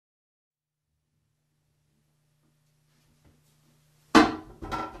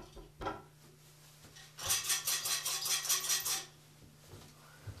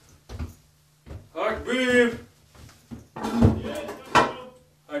Beep! Yes,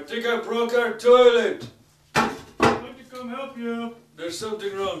 I think I broke our toilet. I'm going to come help you. There's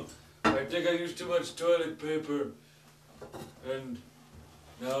something wrong. I think I used too much toilet paper. And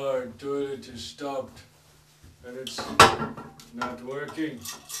now our toilet is stopped. And it's not working.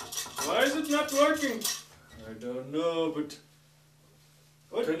 Why is it not working? I don't know, but...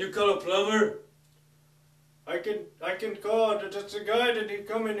 What? Can you call a plumber? I can call just a guy. Did he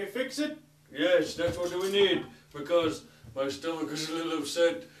come and he fix it? Yes, that's what we need. Because my stomach is a little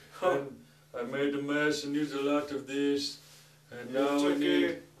upset. And I made a mess and used a lot of this. And now It's we okay.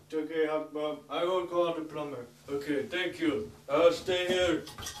 need... It's okay. I will call the plumber. Okay, thank you. I'll stay here.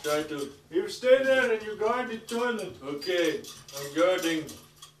 Try to... You stay there and you guard the toilet. Okay, I'm guarding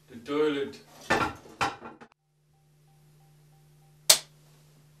the toilet.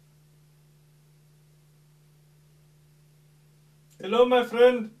 Hello, my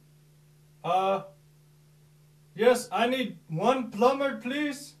friend. Yes, I need one plumber,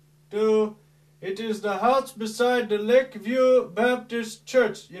 please. It is the house beside the Lakeview Baptist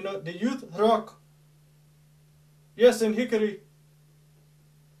Church. You know, the youth rock. Yes, in Hickory.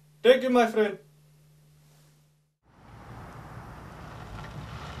 Thank you, my friend.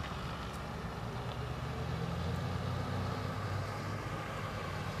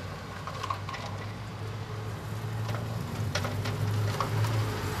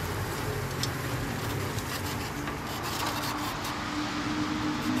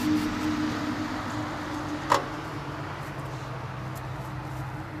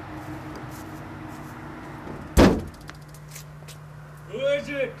 Who is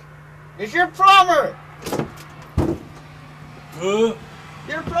it? It's your plumber! Huh?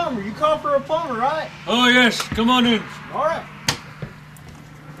 You're a plumber. You called for a plumber, right? Oh yes, come on in. All right.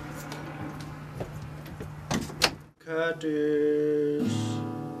 Cat is...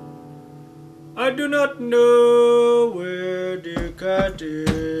 I do not know where the cat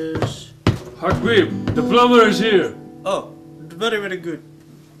is. Heartbeat, the plumber is here. Oh, very, very good.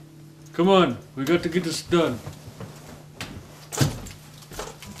 Come on, we got to get this done.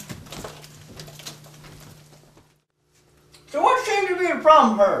 So what seemed to be the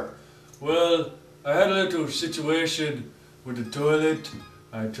problem here? Well, I had a little situation with the toilet.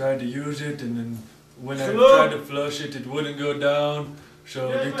 I tried to use it and then when I Hello? tried to flush it, it wouldn't go down.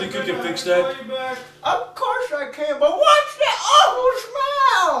 So do you think you can fix that? Of course I can, but what's that awful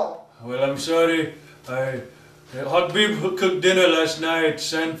smell? Well, I'm sorry. Hot Beep cooked dinner last night,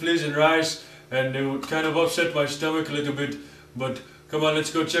 sand fleas and rice, and it kind of upset my stomach a little bit. But come on,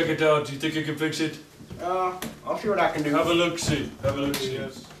 let's go check it out. Do you think you can fix it? I'll see what I can do. Have a look, see. Have a look, see.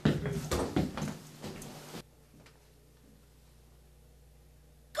 Yes.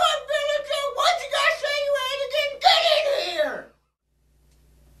 God, Billy Joe, why'd you guys say you had to get in here?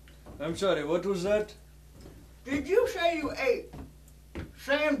 I'm sorry, what was that? Did you say you ate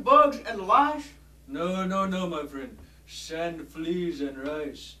sand, bugs, and lice? No, my friend. Sand fleas and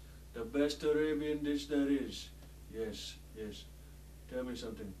rice. The best Arabian dish there is. Yes. Tell me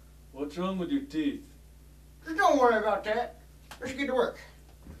something. What's wrong with your teeth? Just don't worry about that. Let's get to work.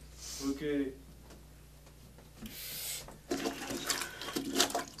 Okay.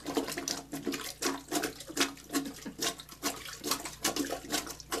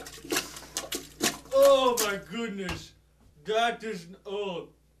 Oh my goodness. That is,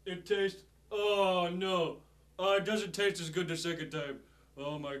 it tastes, oh no. Oh, it doesn't taste as good the second time.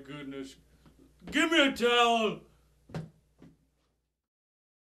 Oh my goodness. Give me a towel.